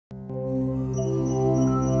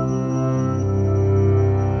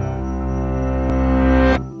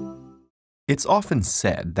It's often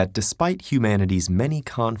said that despite humanity's many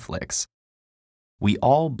conflicts, we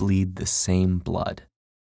all bleed the same blood.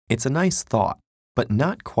 It's a nice thought, but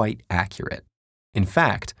not quite accurate. In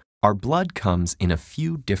fact, our blood comes in a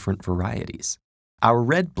few different varieties. Our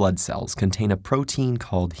red blood cells contain a protein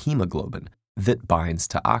called hemoglobin that binds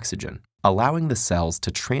to oxygen, allowing the cells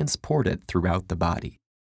to transport it throughout the body.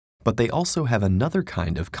 But they also have another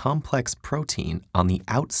kind of complex protein on the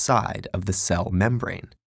outside of the cell membrane.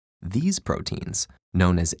 These proteins,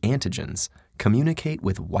 known as antigens, communicate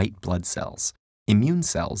with white blood cells, immune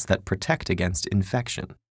cells that protect against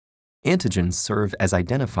infection. Antigens serve as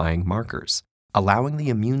identifying markers, allowing the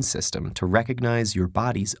immune system to recognize your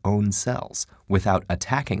body's own cells without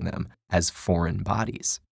attacking them as foreign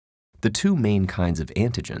bodies. The two main kinds of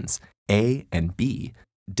antigens, A and B,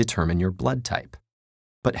 determine your blood type.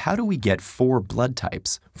 But how do we get 4 blood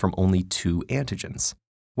types from only 2 antigens?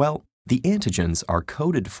 Well, the antigens are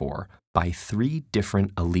coded for by 3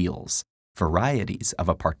 different alleles, varieties of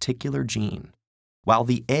a particular gene. While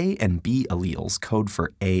the A and B alleles code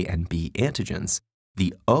for A and B antigens,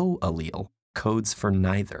 the O allele codes for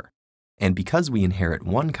neither. And because we inherit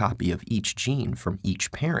one copy of each gene from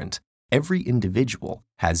each parent, every individual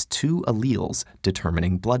has 2 alleles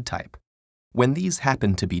determining blood type. When these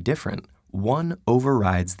happen to be different, one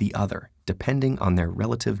overrides the other, depending on their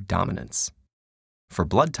relative dominance. For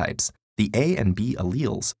blood types, the A and B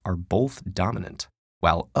alleles are both dominant,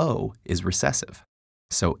 while O is recessive.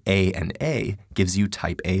 So A and A gives you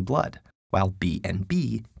type A blood, while B and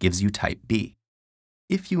B gives you type B.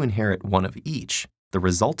 If you inherit one of each, the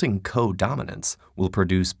resulting co-dominance will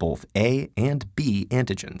produce both A and B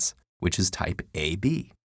antigens, which is type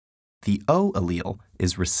AB. The O allele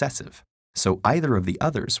is recessive, so either of the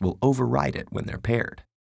others will override it when they're paired,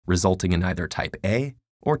 resulting in either type A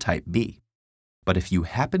or type B. But if you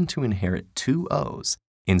happen to inherit 2 O's,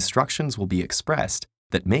 instructions will be expressed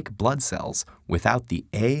that make blood cells without the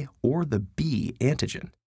A or the B antigen.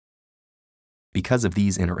 Because of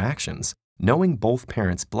these interactions, knowing both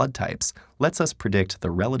parents' blood types lets us predict the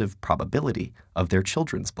relative probability of their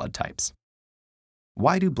children's blood types.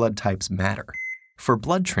 Why do blood types matter? For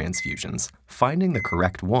blood transfusions, finding the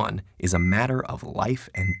correct one is a matter of life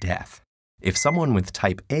and death. If someone with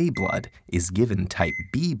type A blood is given type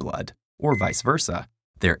B blood, or vice versa,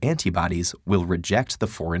 their antibodies will reject the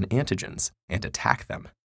foreign antigens and attack them,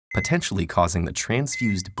 potentially causing the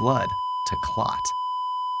transfused blood to clot.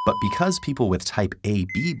 But because people with type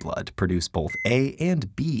AB blood produce both A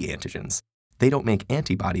and B antigens, they don't make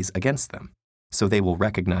antibodies against them, so they will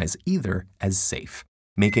recognize either as safe,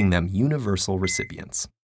 making them universal recipients.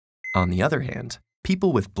 On the other hand,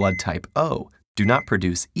 people with blood type O do not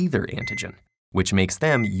produce either antigen, which makes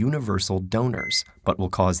them universal donors, but will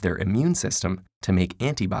cause their immune system to make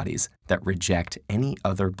antibodies that reject any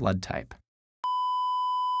other blood type.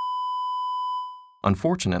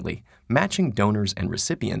 Unfortunately, matching donors and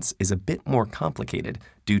recipients is a bit more complicated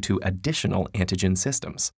due to additional antigen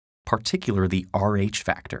systems, particularly Rh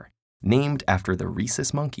factor, named after the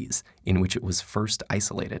rhesus monkeys in which it was first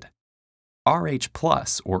isolated. Rh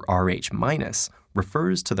plus or Rh minus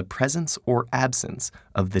refers to the presence or absence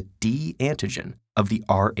of the D antigen of the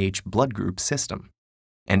Rh blood group system.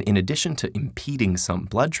 And in addition to impeding some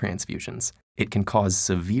blood transfusions, it can cause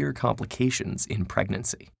severe complications in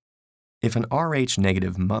pregnancy. If an Rh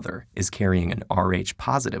negative mother is carrying an Rh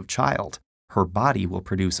positive child, her body will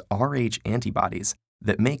produce Rh antibodies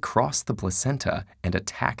that may cross the placenta and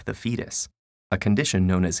attack the fetus, a condition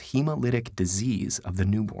known as hemolytic disease of the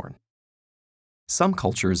newborn. Some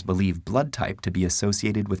cultures believe blood type to be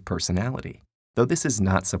associated with personality, though this is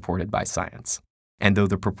not supported by science. And though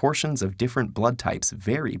the proportions of different blood types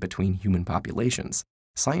vary between human populations,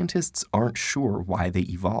 scientists aren't sure why they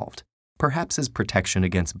evolved, perhaps as protection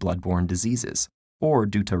against blood-borne diseases, or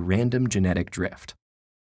due to random genetic drift.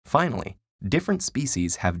 Finally, different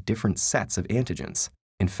species have different sets of antigens.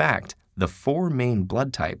 In fact, the 4 main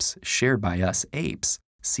blood types shared by us apes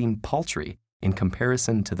seem paltry in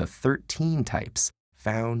comparison to the 13 types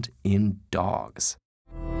found in dogs.